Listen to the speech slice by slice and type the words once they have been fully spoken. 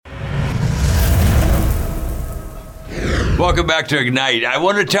Welcome back to Ignite. I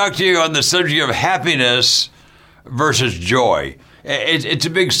want to talk to you on the subject of happiness versus joy. It's a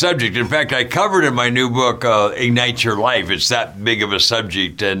big subject. In fact, I covered in my new book, Ignite Your Life. It's that big of a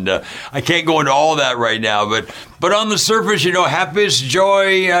subject, and I can't go into all that right now. But on the surface, happiness,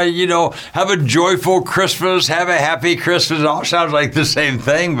 joy, have a joyful Christmas, have a happy Christmas. It all sounds like the same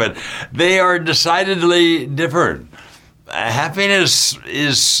thing, but they are decidedly different. Happiness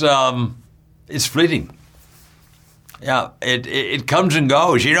is fleeting. Yeah, it comes and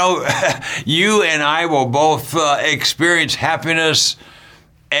goes. You and I will both experience happiness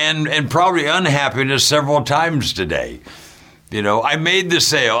and probably unhappiness several times today. I made the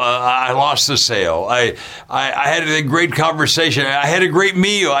sale. I lost the sale. I had a great conversation. I had a great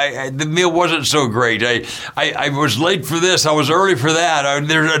meal. The meal wasn't so great. I was late for this. I was early for that.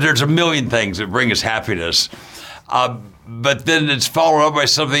 There's a million things that bring us happiness. But then it's followed up by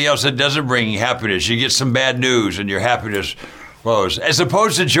something else that doesn't bring you happiness. You get some bad news and your happiness flows. As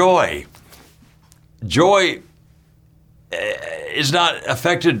opposed to joy. Joy is not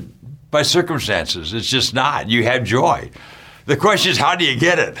affected by circumstances. It's just not. You have joy. The question is, how do you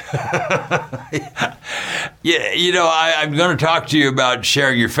get it? I'm going to talk to you about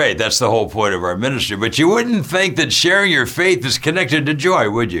sharing your faith. That's the whole point of our ministry. But you wouldn't think that sharing your faith is connected to joy,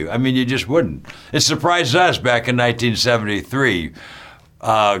 would you? I mean, you just wouldn't. It surprised us back in 1973.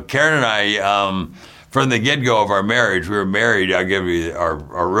 Karen and I, from the get-go of our marriage, we were married, I'll give you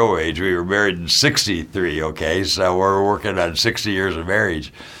our real age, we were married in 63, okay? So we're working on 60 years of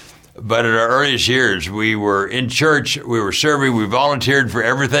marriage. But in our earliest years, we were in church, we were serving, we volunteered for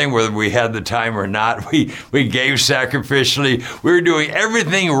everything, whether we had the time or not. We gave sacrificially. We were doing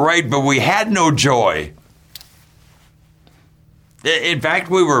everything right, but we had no joy. In fact,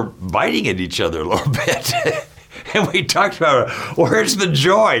 we were biting at each other a little bit. And we talked about, where's the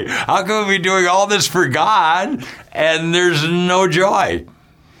joy? How can we be doing all this for God and there's no joy?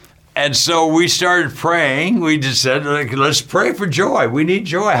 And so we started praying. We just said, let's pray for joy. We need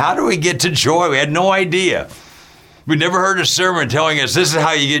joy. How do we get to joy? We had no idea. We never heard a sermon telling us this is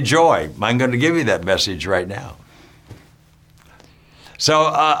how you get joy. I'm going to give you that message right now.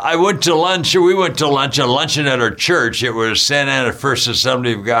 So we went to lunch, a luncheon at our church. It was Santa Ana First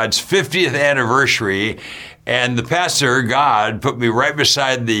Assembly of God's 50th anniversary. And the pastor, God, put me right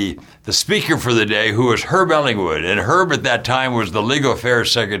beside the speaker for the day, who was Herb Ellingwood. And Herb at that time was the legal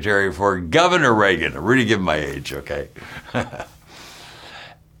affairs secretary for Governor Reagan. I'm really giving my age, okay?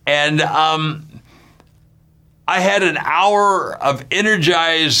 And I had an hour of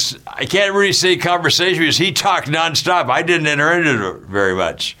energized, I can't really say conversation because he talked nonstop. I didn't enter into it very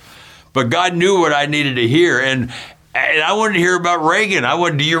much. But God knew what I needed to hear. And I wanted to hear about Reagan.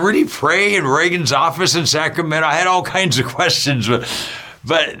 Do you really pray in Reagan's office in Sacramento? I had all kinds of questions,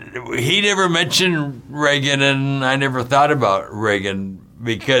 but he never mentioned Reagan, and I never thought about Reagan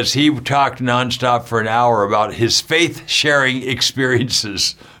because he talked nonstop for an hour about his faith-sharing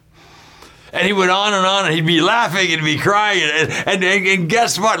experiences. And he went on, and he'd be laughing and be crying. And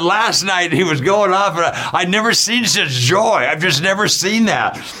guess what? Last night he was going off, and I'd never seen such joy. I've just never seen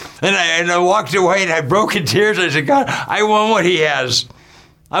that. And I walked away, and I broke in tears. I said, God, I want what he has.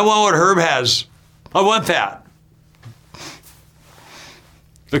 I want what Herb has. I want that.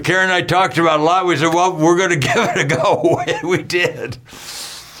 So Karen and I talked about it a lot. We said, well, we're going to give it a go. We did.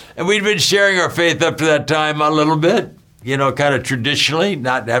 And we'd been sharing our faith up to that time a little bit. Kind of traditionally,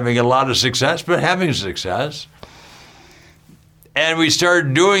 not having a lot of success, but having success. And we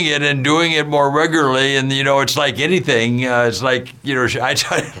started doing it and doing it more regularly. And, it's like anything. It's like, if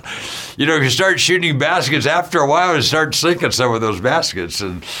you start shooting baskets, after a while, you start sinking some of those baskets.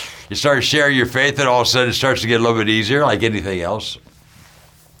 And you start sharing your faith, and all of a sudden it starts to get a little bit easier, like anything else.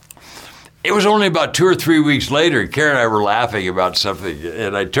 It was only about 2 or 3 weeks later, Karen and I were laughing about something.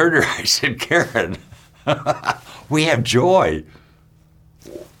 And I turned to her, I said, Karen, we have joy.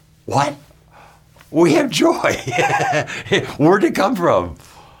 What? We have joy. Where'd it come from?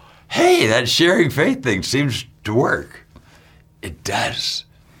 Hey, that sharing faith thing seems to work. It does.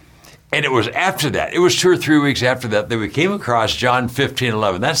 And it was after that, it was 2 or 3 weeks after that we came across John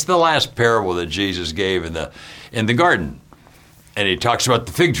 15:11. That's the last parable that Jesus gave in the garden. And he talks about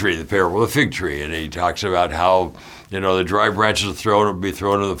the fig tree, the parable of the fig tree. And he talks about how, the dry branches will be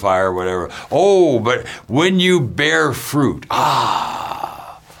thrown into the fire, whatever. Oh, but when you bear fruit,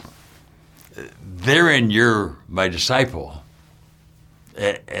 therein you're my disciple.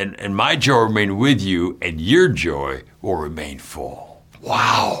 And my joy will remain with you, and your joy will remain full.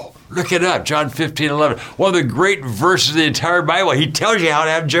 Wow. Look it up, John 15:11. One of the great verses of the entire Bible. He tells you how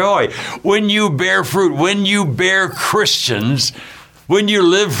to have joy. When you bear fruit, when you bear Christians, When you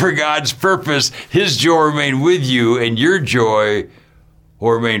live for God's purpose, his joy will remain with you and your joy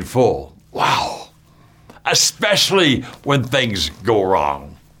will remain full. Wow. Especially when things go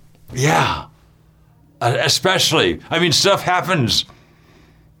wrong. Yeah. Especially. I mean, stuff happens.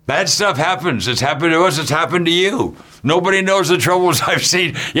 Bad stuff happens. It's happened to us. It's happened to you. Nobody knows the troubles I've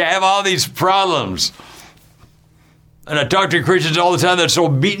seen. You have all these problems. And I talk to Christians all the time that are so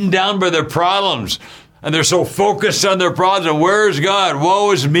beaten down by their problems. And they're so focused on their problems. And where's God?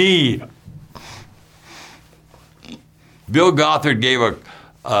 Woe is me. Bill Gothard gave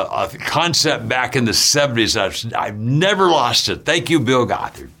a concept back in the 70s. I've never lost it. Thank you, Bill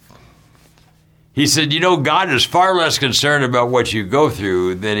Gothard. He said, God is far less concerned about what you go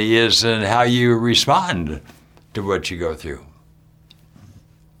through than he is in how you respond to what you go through.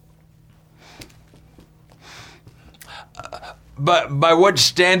 But by what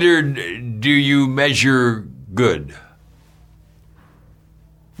standard do you measure good?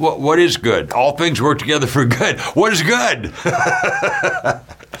 What is good? All things work together for good. What is good?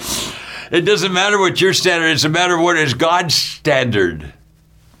 It doesn't matter what your standard is. It's a matter of what is God's standard.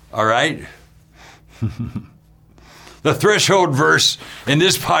 All right? The threshold verse in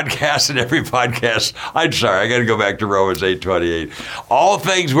this podcast and every podcast, I'm sorry, I got to go back to Romans 8:28. All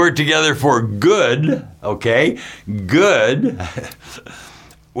things work together for good, okay? Good,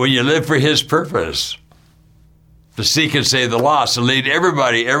 when you live for his purpose. To seek and save the lost and lead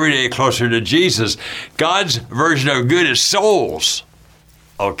everybody every day closer to Jesus. God's version of good is souls,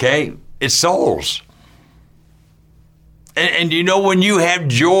 okay? It's souls. And when you have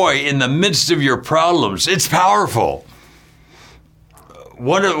joy in the midst of your problems, it's powerful.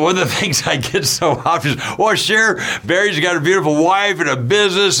 One of the things I get so often is, well, sure, Barry's got a beautiful wife and a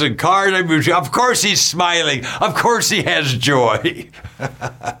business and cars. Of course he's smiling. Of course he has joy.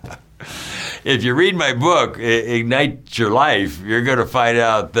 If you read my book, Ignite Your Life, you're going to find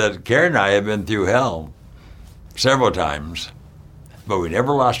out that Karen and I have been through hell several times. But we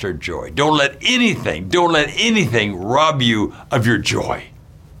never lost our joy. Don't let anything rob you of your joy.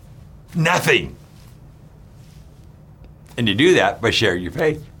 Nothing. And you do that by sharing your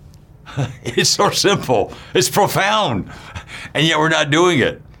faith. It's so simple. It's profound. And yet we're not doing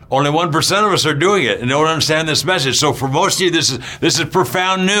it. Only 1% of us are doing it and don't understand this message. So for most of you, this is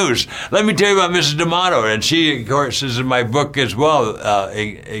profound news. Let me tell you about Mrs. D'Amato. And she, of course, is in my book as well,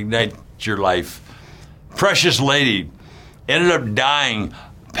 Ignite Your Life. Precious lady. Ended up dying,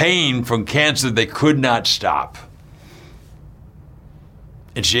 pain from cancer they could not stop.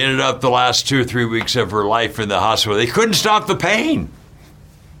 And she ended up the last 2 or 3 weeks of her life in the hospital. They couldn't stop the pain.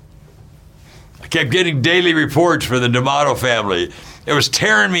 I kept getting daily reports from the D'Amato family. It was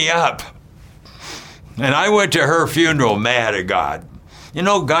tearing me up. And I went to her funeral mad at God.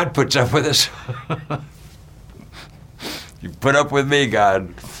 God puts up with us. You put up with me,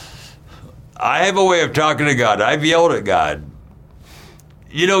 God. I have a way of talking to God. I've yelled at God.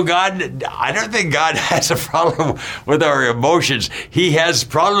 God, I don't think God has a problem with our emotions. He has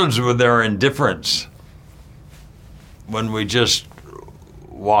problems with our indifference when we just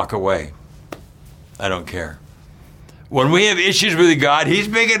walk away. I don't care. When we have issues with God, he's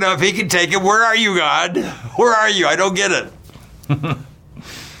big enough. He can take it. Where are you, God? Where are you? I don't get it.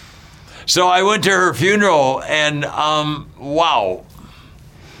 So I went to her funeral and, wow.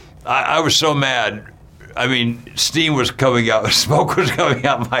 I was so mad. I mean, steam was coming out, smoke was coming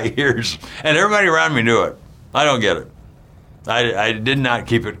out my ears, and everybody around me knew it. I don't get it. I did not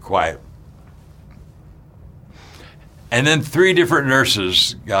keep it quiet. And then 3 different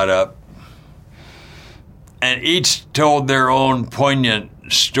nurses got up, and each told their own poignant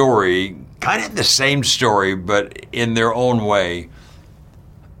story, kind of the same story, but in their own way,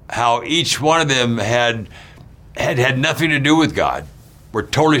 how each one of them had nothing to do with God. Were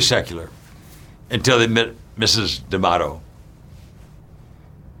totally secular until they met Mrs. D'Amato.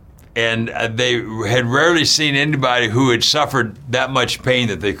 And they had rarely seen anybody who had suffered that much pain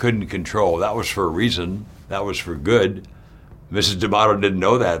that they couldn't control. That was for a reason. That was for good. Mrs. D'Amato didn't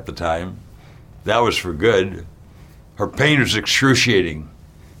know that at the time. That was for good. Her pain was excruciating,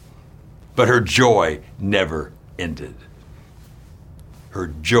 but her joy never ended. Her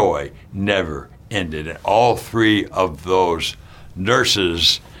joy never ended. And all 3 of those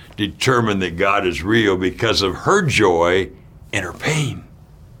nurses determined that God is real because of her joy and her pain.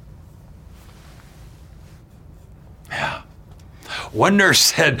 Yeah. One nurse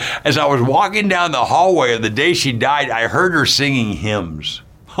said, as I was walking down the hallway on the day she died, I heard her singing hymns.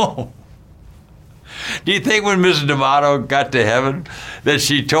 Oh. Do you think when Mrs. D'Amato got to heaven that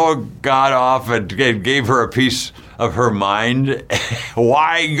she told God off and gave her a piece of her mind?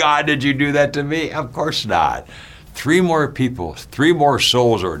 Why, God, did you do that to me? Of course not. 3 more people, 3 more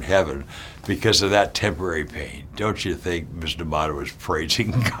souls are in heaven because of that temporary pain. Don't you think Ms. D'Amato was praising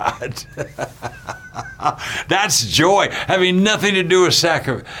God? That's joy, having nothing to do with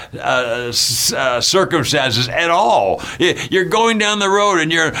circumstances at all. You're going down the road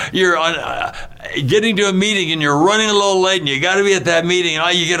and you're getting to a meeting and you're running a little late and you got to be at that meeting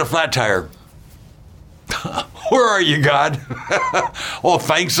and you get a flat tire. Where are you, God? Well,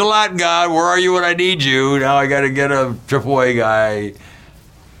 thanks a lot, God. Where are you when I need you? Now I got to get a AAA guy.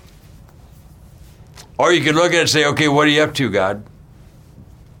 Or you can look at it and say, okay, what are you up to, God?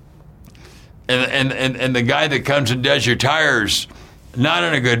 And the guy that comes and does your tires, not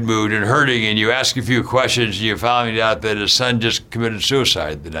in a good mood and hurting, and you ask a few questions, and you find out that his son just committed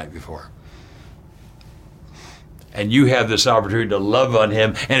suicide the night before. And you have this opportunity to love on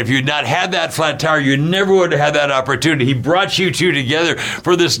him. And if you'd not had that flat tire, you never would have had that opportunity. He brought you two together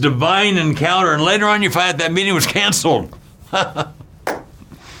for this divine encounter. And later on, you find out that meeting was canceled. That's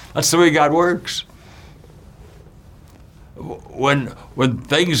the way God works. When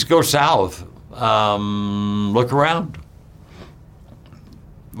things go south, look around.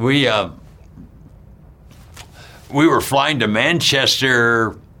 We were flying to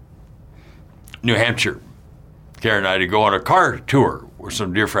Manchester, New Hampshire, Karen and I, to go on a car tour with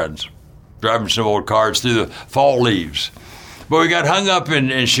some dear friends, driving some old cars through the fall leaves. But we got hung up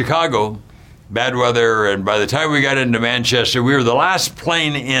in Chicago, bad weather, and by the time we got into Manchester, we were the last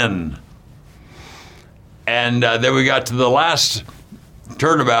plane in. And then we got to the last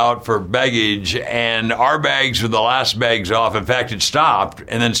turnabout for baggage, and our bags were the last bags off. In fact, it stopped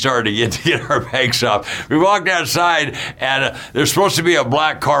and then started again to get our bags off. We walked outside, and there's supposed to be a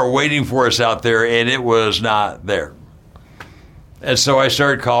black car waiting for us out there, and it was not there. And so I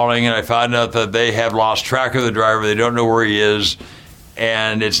started calling, and I found out that they have lost track of the driver. They don't know where he is.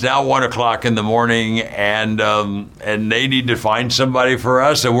 And it's now 1 o'clock in the morning, and they need to find somebody for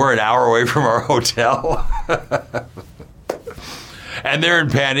us, and we're an hour away from our hotel. And they're in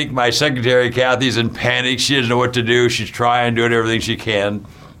panic. My secretary, Kathy's in panic. She doesn't know what to do. She's trying, doing everything she can.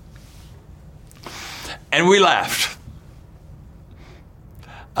 And we laughed.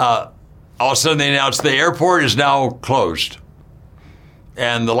 All of a sudden, they announced the airport is now closed.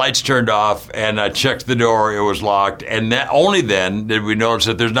 And the lights turned off, and I checked the door. It was locked. And only then did we notice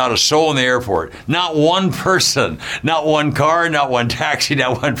that there's not a soul in the airport. Not one person. Not one car, not one taxi,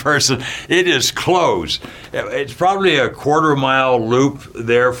 not one person. It is closed. It's probably a quarter-mile loop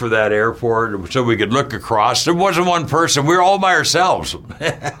there for that airport so we could look across. There wasn't one person. We were all by ourselves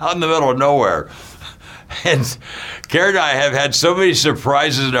out in the middle of nowhere. And Karen and I have had so many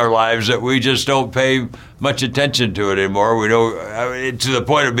surprises in our lives that we just don't pay much attention to it anymore. We don't, to the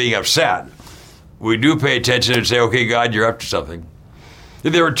point of being upset. We do pay attention and say, okay, God, you're up to something.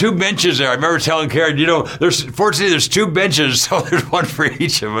 There were 2 benches there. I remember telling Karen, fortunately there's 2 benches, so there's one for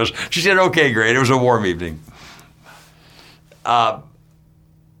each of us. She said, okay, great. It was a warm evening.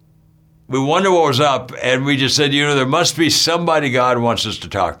 We wondered what was up, and we just said, there must be somebody God wants us to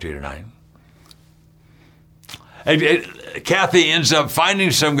talk to tonight. And Kathy ends up finding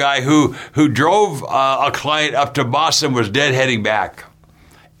some guy who drove a client up to Boston, was dead heading back,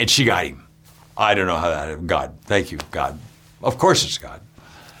 and she got him. I don't know how that, God, thank you, God. Of course it's God.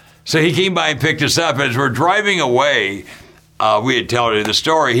 So he came by and picked us up. As we're driving away, we had told you the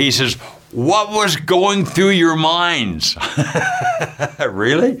story. He says, what was going through your minds?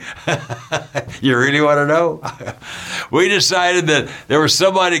 Really? You really want to know? We decided that there was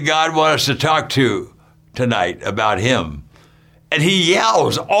somebody God wanted us to talk to tonight about him. And he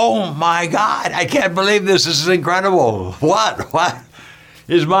yells, oh my God, I can't believe this. This is incredible. What?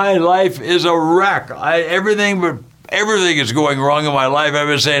 My life is a wreck. Everything is going wrong in my life. I've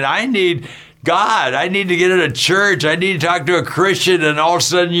been saying, I need God. I need to get into church. I need to talk to a Christian. And all of a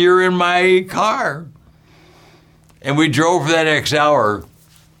sudden you're in my car. And we drove for that next hour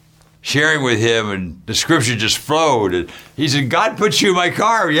sharing with him, and the scripture just flowed. And he said, God put you in my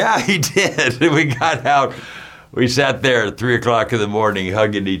car. Yeah, he did. And we got out. We sat there at 3 o'clock in the morning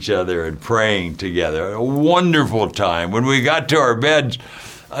hugging each other and praying together. A wonderful time. When we got to our beds,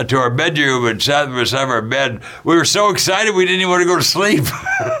 to our bedroom and sat beside our bed, we were so excited we didn't even want to go to sleep.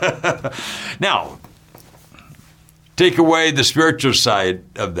 Now, take away the spiritual side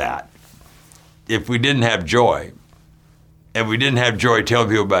of that. If we didn't have joy, and we didn't have joy telling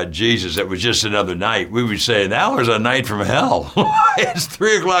people about Jesus, it was just another night, we would say, that was a night from hell. It's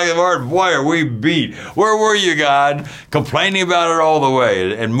 3 o'clock in the morning. Boy, are we beat. Where were you, God? Complaining about it all the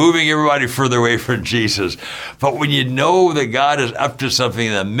way and moving everybody further away from Jesus. But when you know that God is up to something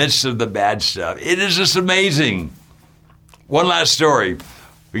in the midst of the bad stuff, it is just amazing. One last story.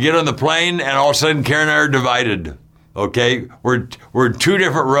 We get on the plane, and all of a sudden, Karen and I are divided. Okay, we're in two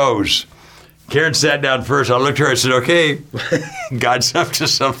different rows. Karen sat down first. I looked at her. I said, "Okay, God's up to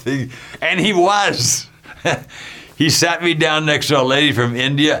something," and He was. He sat me down next to a lady from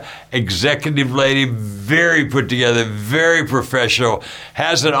India, executive lady, very put together, very professional,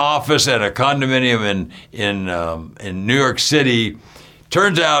 has an office and a condominium in New York City.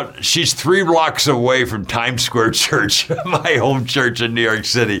 Turns out she's 3 blocks away from Times Square Church, my home church in New York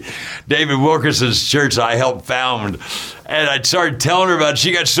City. David Wilkerson's church I helped found. And I started telling her about it.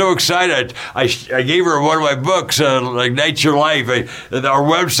 She got so excited. I gave her one of my books, Ignite Your Life, our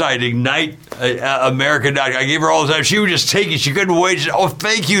website, IgniteAmerica.com. I gave her all the time. She would just take it. She couldn't wait. She said, "Oh,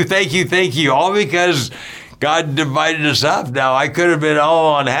 thank you, thank you, thank you." All because God divided us up. Now, I could have been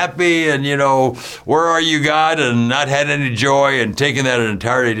all unhappy and, where are you, God, and not had any joy and taken that in an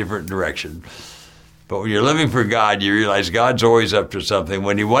entirely different direction. But when you're living for God, you realize God's always up to something.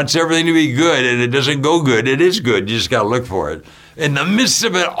 When He wants everything to be good and it doesn't go good, it is good. You just got to look for it. In the midst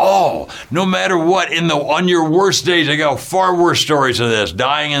of it all, no matter what, on your worst days, I got far worse stories than this,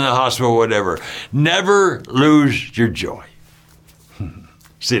 dying in the hospital, whatever. Never lose your joy.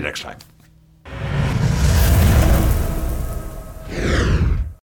 See you next time.